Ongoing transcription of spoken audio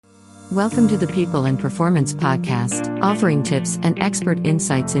Welcome to the People and Performance Podcast, offering tips and expert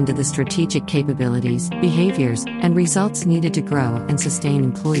insights into the strategic capabilities, behaviors, and results needed to grow and sustain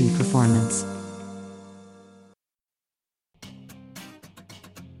employee performance.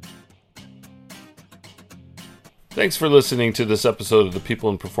 Thanks for listening to this episode of the People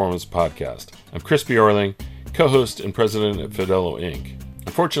and Performance Podcast. I'm Chris Bjorling, co-host and president at Fidello Inc.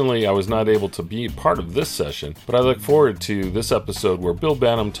 Unfortunately, I was not able to be part of this session, but I look forward to this episode where Bill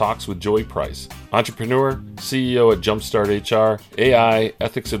Banham talks with Joey Price, entrepreneur, CEO at Jumpstart HR, AI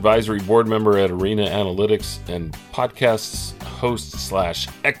ethics advisory board member at Arena Analytics, and podcasts host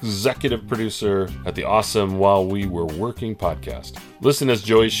 / executive producer at the awesome While We Were Working podcast. Listen as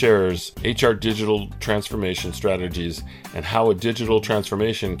Joey shares HR digital transformation strategies and how a digital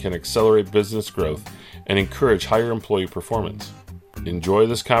transformation can accelerate business growth and encourage higher employee performance. Enjoy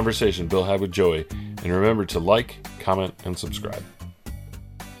this conversation Bill had with Joey, and remember to like, comment, and subscribe.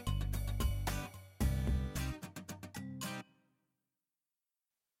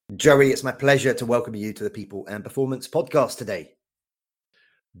 Joey, it's my pleasure to welcome you to the People and Performance Podcast today.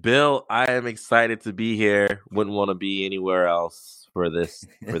 Bill, I am excited to be here. Wouldn't want to be anywhere else for this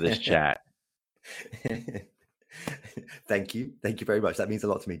chat. Thank you very much. That means a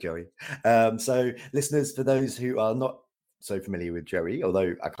lot to me, Joey. So, listeners, for those who are not so familiar with Joey,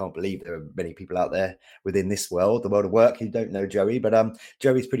 although I can't believe there are many people out there within this world, the world of work, who don't know Joey, but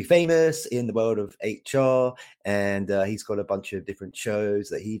Joey's pretty famous in the world of HR, and he's got a bunch of different shows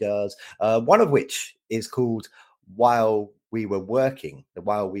that he does, one of which is called While We Were Working, the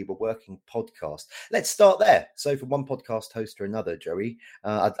While We Were Working podcast. Let's start there. So from one podcast host to another, Joey,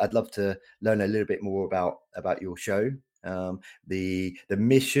 I'd love to learn a little bit more about your show, the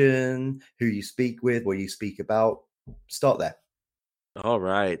mission, who you speak with, what you speak about. Start there. All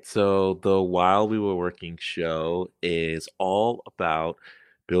right. So the While We Were Working show is all about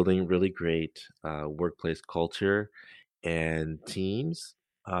building really great workplace culture and teams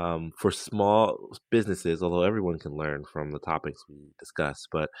for small businesses, although everyone can learn from the topics we discuss.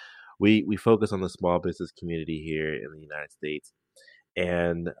 But we focus on the small business community here in the United States.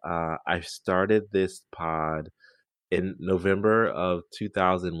 And I started this pod in November of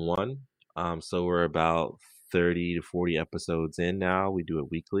 2001. So we're about 30 to 40 episodes in now. We do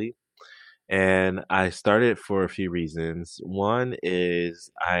it weekly. And I started for a few reasons. One is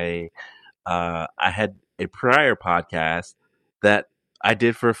I had a prior podcast that I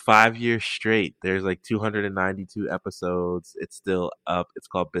did for 5 years straight. There's like 292 episodes. It's still up. It's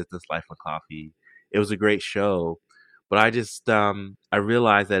called Business Life and Coffee. It was a great show. But I just, I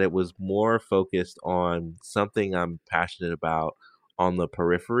realized that it was more focused on something I'm passionate about on the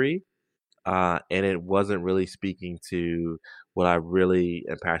periphery. And it wasn't really speaking to what I really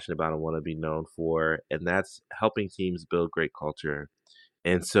am passionate about and want to be known for. And that's helping teams build great culture.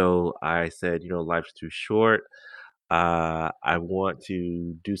 And so I said, life's too short. I want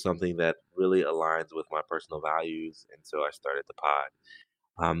to do something that really aligns with my personal values. And so I started the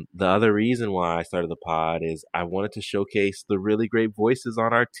pod. The other reason why I started the pod is I wanted to showcase the really great voices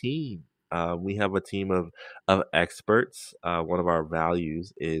on our team. We have a team of experts. One of our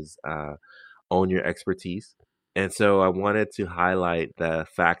values is own your expertise. And so I wanted to highlight the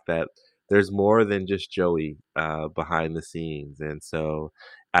fact that there's more than just Joey behind the scenes. And so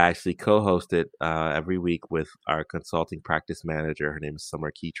I actually co-hosted every week with our consulting practice manager. Her name is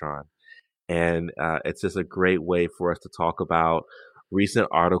Summer Keytron. And it's just a great way for us to talk about recent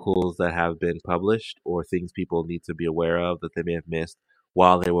articles that have been published or things people need to be aware of that they may have missed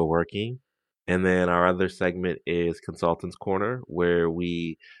while they were working. And then our other segment is Consultants Corner, where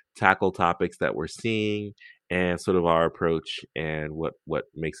we tackle topics that we're seeing and sort of our approach and what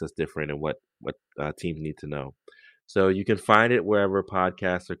makes us different and what teams need to know. So you can find it wherever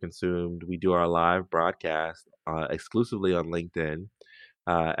podcasts are consumed. We do our live broadcast exclusively on LinkedIn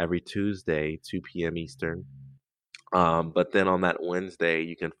every Tuesday, 2 p.m. Eastern. But then on that Wednesday,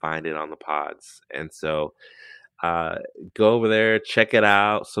 you can find it on the pods. And so go over there, check it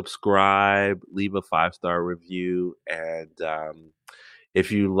out, subscribe, leave a 5-star review. And if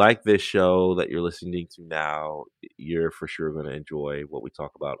you like this show that you're listening to now, you're for sure going to enjoy what we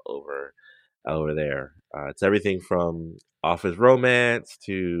talk about over there. It's everything from office romance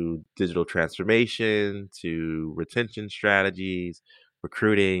to digital transformation to retention strategies,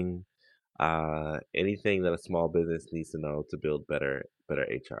 recruiting, anything that a small business needs to know to build better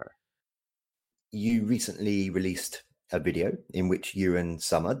HR. You recently released a video in which you and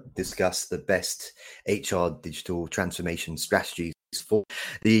Summer discuss the best HR digital transformation strategies. For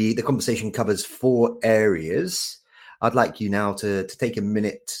the conversation covers 4 areas. I'd like you now to take a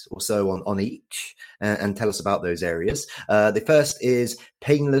minute or so on each and tell us about those areas. The first is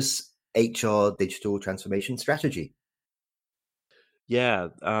painless HR digital transformation strategy? Yeah,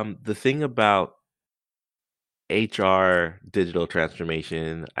 the thing about HR digital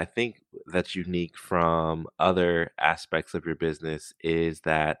transformation, I think that's unique from other aspects of your business is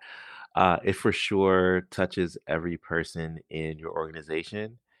that it for sure touches every person in your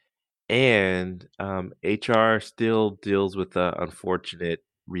organization. And HR still deals with the unfortunate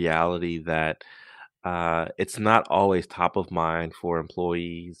reality that it's not always top of mind for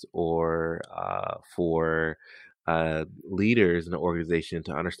employees or for leaders in the organization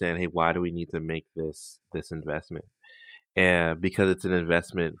to understand, hey, why do we need to make this investment? And because it's an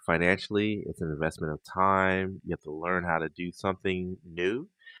investment financially, it's an investment of time. You have to learn how to do something new,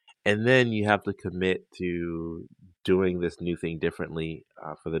 and then you have to commit to doing this new thing differently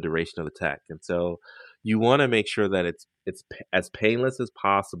for the duration of the tech. And so you want to make sure that as painless as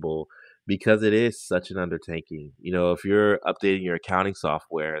possible because it is such an undertaking. You know, if you're updating your accounting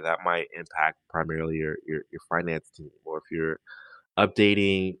software, that might impact primarily your finance team, or if you're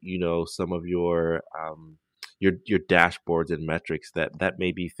updating, you know, some of your dashboards and metrics, that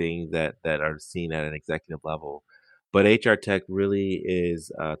may be things that are seen at an executive level. But HR tech really is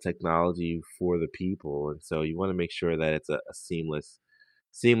technology for the people, and so you want to make sure that it's a seamless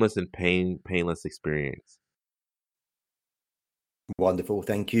and painless experience. Wonderful,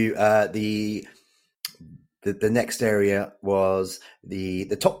 thank you. The next area was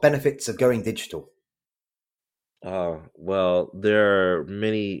the top benefits of going digital. Well, there are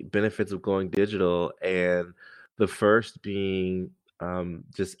many benefits of going digital, and the first being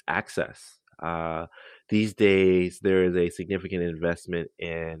just access. These days, there is a significant investment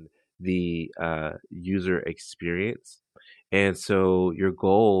in the user experience. And so, your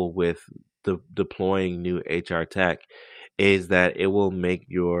goal with deploying new HR tech is that it will make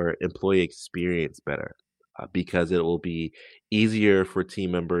your employee experience better because it will be easier for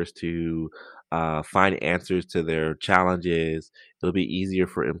team members to find answers to their challenges. It'll be easier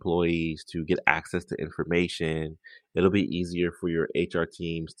for employees to get access to information. It'll be easier for your HR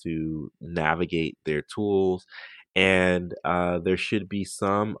teams to navigate their tools. And there should be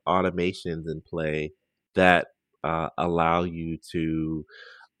some automations in play that allow you to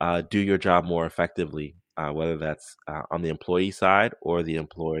do your job more effectively, whether that's on the employee side or the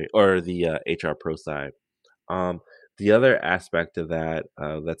employee or the HR pro side. Um, the other aspect of that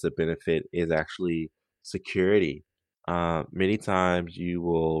that's a benefit is actually security. Many times you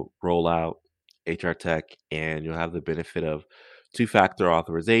will roll out HR tech and you'll have the benefit of two-factor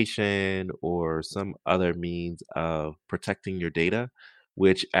authorization or some other means of protecting your data,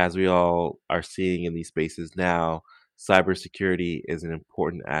 which, as we all are seeing in these spaces now, cybersecurity is an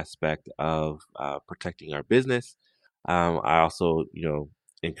important aspect of protecting our business. I also,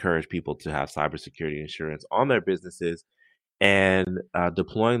 encourage people to have cybersecurity insurance on their businesses, and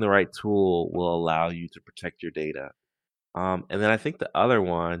deploying the right tool will allow you to protect your data. And then I think the other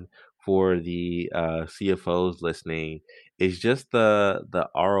one for the CFOs listening is just the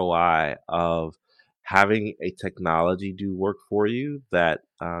ROI of having a technology do work for you that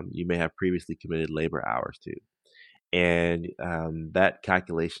you may have previously committed labor hours to. And that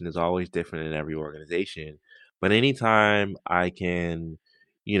calculation is always different in every organization. But anytime I can,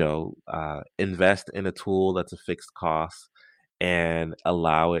 invest in a tool that's a fixed cost and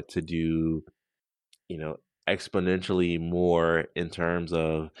allow it to do, you know, exponentially more in terms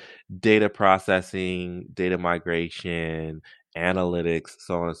of data processing, data migration, analytics,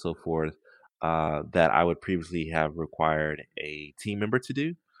 so on and so forth, that I would previously have required a team member to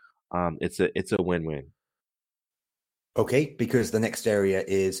do. It's a win-win. Okay, because the next area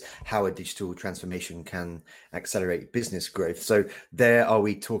is how a digital transformation can accelerate business growth. So there, are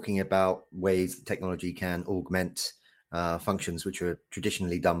we talking about ways that technology can augment functions which are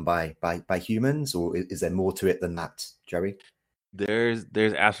traditionally done by humans, or is there more to it than that, Jerry? There's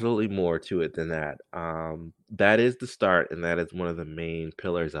absolutely more to it than that. That is the start, and that is one of the main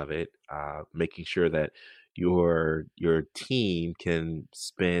pillars of it. Making sure that your team can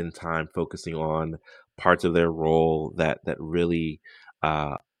spend time focusing on parts of their role that really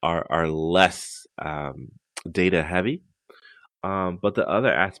are less data heavy. But the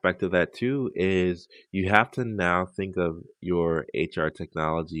other aspect of that too is you have to now think of your HR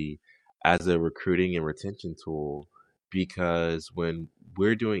technology as a recruiting and retention tool, because when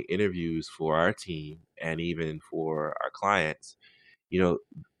we're doing interviews for our team and even for our clients, you know,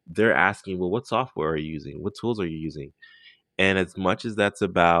 they're asking, well, what software are you using? What tools are you using? And as much as that's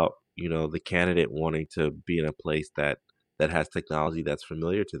about, the candidate wanting to be in a place that has technology that's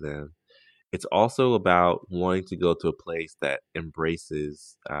familiar to them, it's also about wanting to go to a place that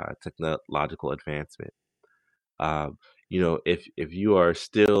embraces technological advancement. Um, if you are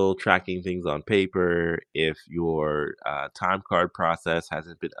still tracking things on paper, if your time card process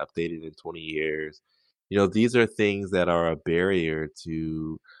hasn't been updated in 20 years, these are things that are a barrier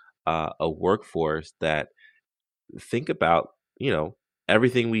to a workforce that think about, you know,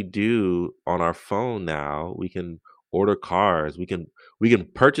 everything we do on our phone now. We can order cars, we can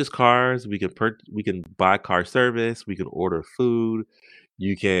purchase cars, we can buy car service, we can order food,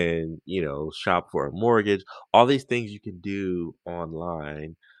 you can, shop for a mortgage. All these things you can do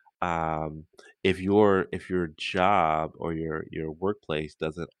online. Um, if your job or your workplace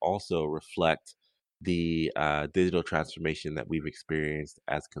doesn't also reflect the digital transformation that we've experienced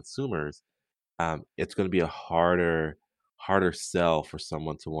as consumers, it's going to be a harder sell for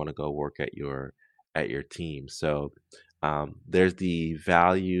someone to want to go work at your team. So there's the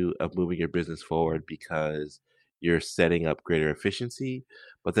value of moving your business forward because you're setting up greater efficiency,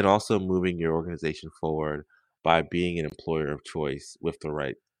 but then also moving your organization forward by being an employer of choice with the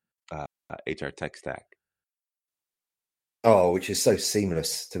right HR tech stack. Oh, which is so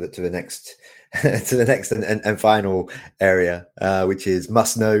seamless to the next to the next and final area, which is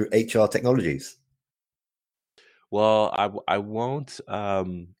must know HR technologies. Well, I won't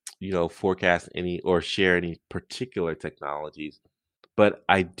forecast any or share any particular technologies, but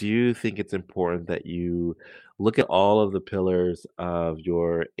I do think it's important that you look at all of the pillars of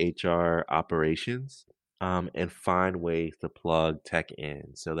your HR operations, and find ways to plug tech in.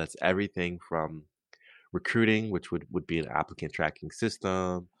 So that's everything from recruiting, which would be an applicant tracking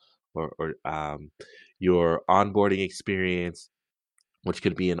system, or your onboarding experience, which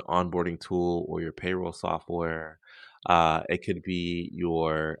could be an onboarding tool or your payroll software. It could be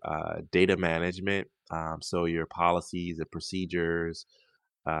your data management, so your policies and procedures,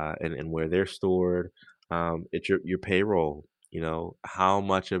 and where they're stored. It's your payroll. How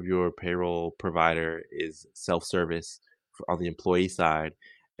much of your payroll provider is self-service on the employee side,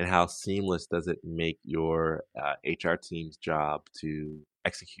 and how seamless does it make your HR team's job to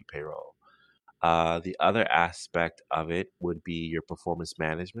execute payroll? The other aspect of it would be your performance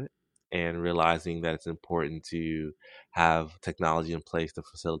management and realizing that it's important to have technology in place to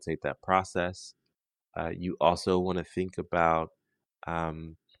facilitate that process. You also want to think about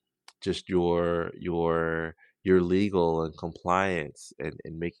um, just your legal and compliance,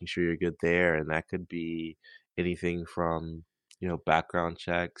 and making sure you're good there, and that could be anything from background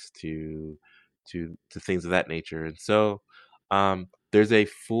checks to things of that nature. And so there's a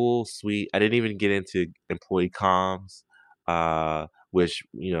full suite. I didn't even get into employee comms, which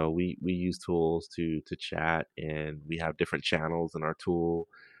we use tools to chat, and we have different channels in our tool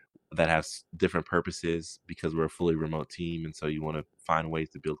that has different purposes because we're a fully remote team, and so you want to find ways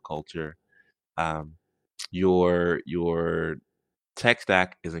to build culture. um, your tech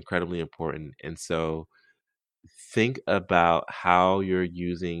stack is incredibly important, and so think about how you're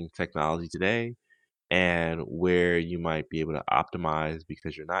using technology today and where you might be able to optimize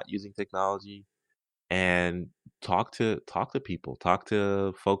because you're not using technology. And talk to people, talk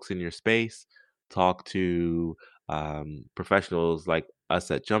to folks in your space, talk to professionals like us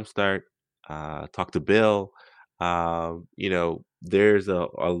at Jumpstart, talk to Bill. There's a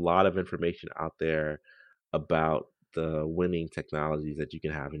lot of information out there about the winning technologies that you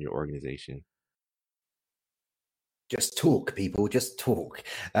can have in your organization. Just talk, people. Just talk.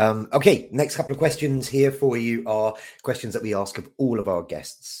 Okay, next couple of questions here for you are questions that we ask of all of our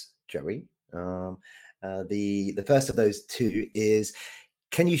guests, Joey. The first of those two is,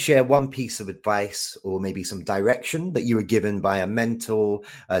 can you share one piece of advice or maybe some direction that you were given by a mentor,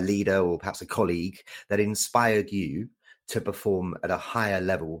 a leader, or perhaps a colleague that inspired you to perform at a higher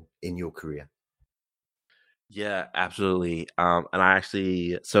level in your career? Yeah, absolutely. And I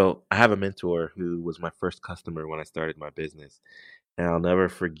have a mentor who was my first customer when I started my business, and I'll never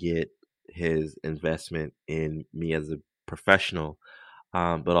forget his investment in me as a professional,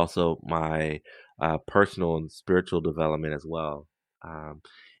 but also my personal and spiritual development as well. Um,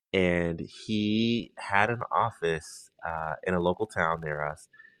 and he had an office in a local town near us,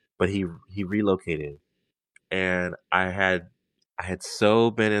 but he relocated, and I had so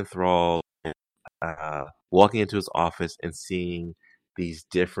been enthralled walking into his office and seeing these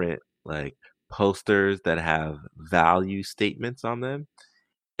different like posters that have value statements on them.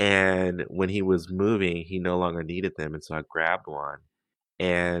 And when he was moving, he no longer needed them, and so I grabbed one.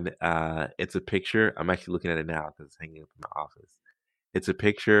 And it's a picture. I'm actually looking at it now because it's hanging up in the office. It's a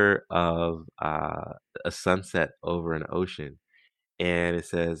picture of a sunset over an ocean, and it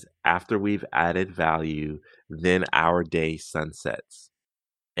says, "After we've added value, then our day sunsets."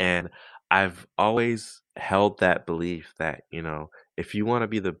 And I've always held that belief that, if you want to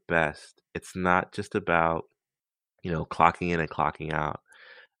be the best, it's not just about clocking in and clocking out.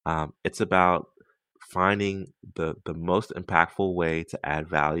 It's about finding the most impactful way to add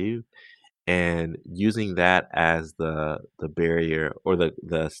value and using that as the barrier or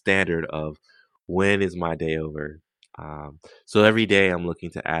the standard of when is my day over. So every day I'm looking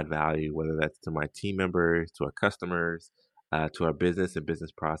to add value, whether that's to my team members, to our customers, to our business and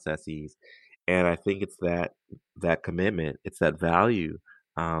business processes. And I think it's that commitment, it's that value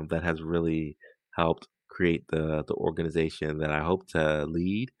that has really helped create the organization that I hope to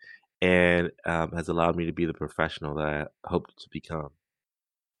lead and has allowed me to be the professional that I hope to become.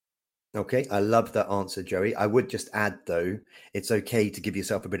 Okay, I love that answer, Joey. I would just add though, it's okay to give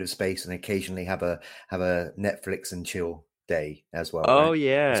yourself a bit of space and occasionally have a Netflix and chill day as well, Oh right?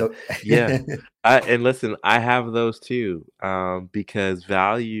 yeah. So Yeah. And listen, I have those too. Because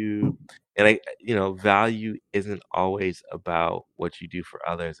value and value isn't always about what you do for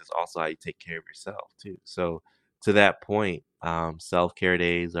others. It's also how you take care of yourself too. So to that point, self-care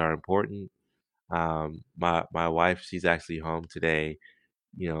days are important. My wife, she's actually home today,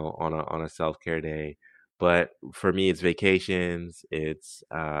 on a self-care day. But for me, it's vacations, it's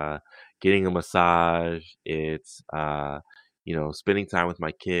getting a massage, it's spending time with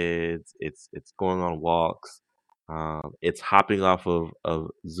my kids, it's going on walks, it's hopping off of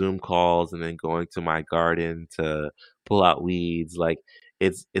Zoom calls and then going to my garden to pull out weeds. Like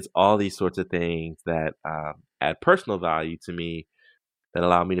it's all these sorts of things that add personal value to me that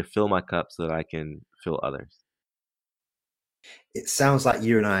allow me to fill my cup so that I can fill others. it sounds like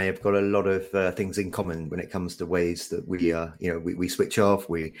you and I have got a lot of things in common when it comes to ways that we switch off,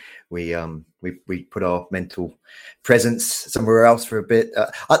 we put our mental presence somewhere else for a bit.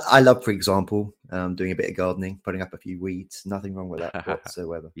 I love, for example, doing a bit of gardening, putting up a few weeds. Nothing wrong with that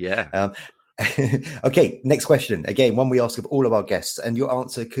whatsoever. Yeah. Okay, next question. Again, one we ask of all of our guests, and your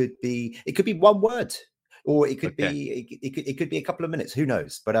answer could be one word, or it could Okay. be it could be a couple of minutes. Who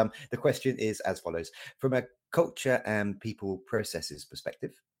knows? But the question is as follows: from a culture and people processes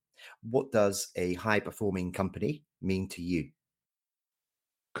perspective, what does a high performing company mean to you?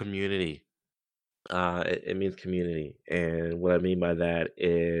 Community. It means community, and what I mean by that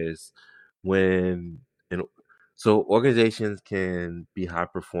is when and so organizations can be high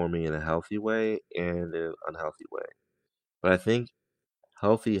performing in a healthy way and in an unhealthy way. But I think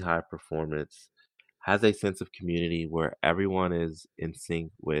healthy high performance has a sense of community where everyone is in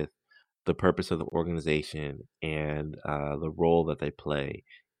sync with the purpose of the organization and the role that they play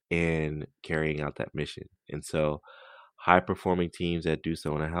in carrying out that mission. And so, high performing teams that do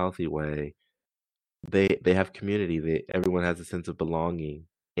so in a healthy way, they have community. Everyone has a sense of belonging,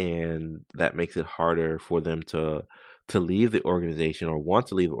 and that makes it harder for them to leave the organization or want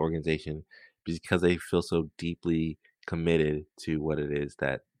to leave the organization because they feel so deeply committed to what it is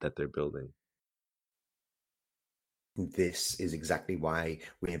that they're building. This is exactly why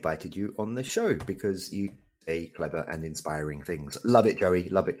we invited you on the show, because you say clever and inspiring things. Love it, Joey.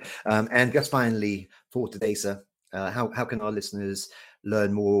 Love it. And just finally, for today, sir, how can our listeners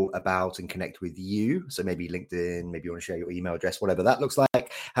learn more about and connect with you? So maybe LinkedIn, maybe you want to share your email address, whatever that looks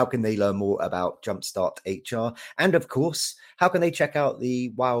like. How can they learn more about Jumpstart HR? And of course, how can they check out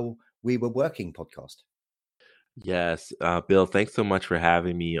the While We Were Working podcast? Yes, Bill, thanks so much for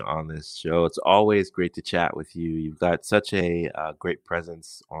having me on this show. It's always great to chat with you. You've got such a great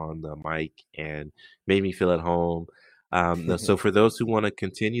presence on the mic and made me feel at home. So, for those who want to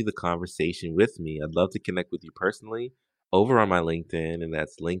continue the conversation with me, I'd love to connect with you personally over on my LinkedIn, and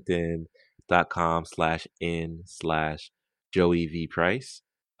that's linkedin.com/in/Joey V. Price.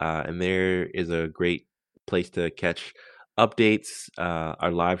 And there is a great place to catch updates,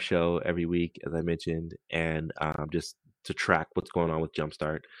 our live show every week, as I mentioned, and just to track what's going on with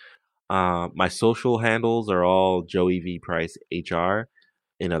Jumpstart. My social handles are all Joey V. Price HR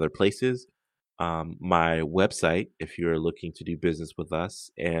in other places. My website, if you're looking to do business with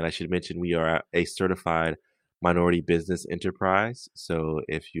us, and I should mention we are a certified minority business enterprise. So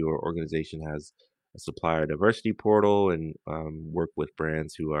if your organization has a supplier diversity portal and work with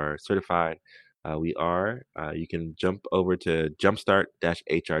brands who are certified, we are. You can jump over to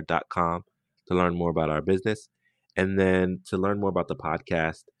jumpstart-hr.com to learn more about our business. And then to learn more about the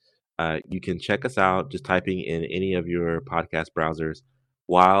podcast, you can check us out just typing in any of your podcast browsers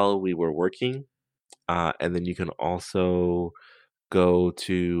while we were working. And then you can also go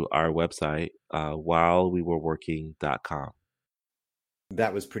to our website, whilewewereworking.com.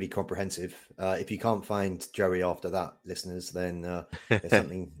 That was pretty comprehensive. If you can't find Joey after that, listeners, then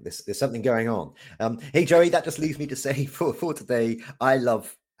there's something going on. Hey, Joey, that just leaves me to say for today, I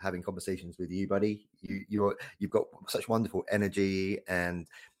love having conversations with you, buddy. You've got such wonderful energy, and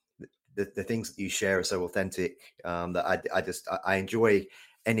the things that you share are so authentic that I enjoy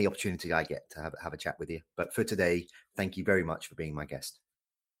any opportunity I get to have a chat with you. But for today, thank you very much for being my guest.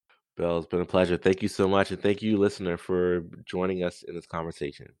 Bill, it's been a pleasure. Thank you so much. And thank you, listener, for joining us in this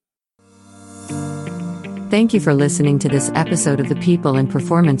conversation. Thank you for listening to this episode of the People in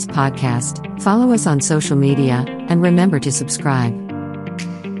Performance podcast. Follow us on social media and remember to subscribe.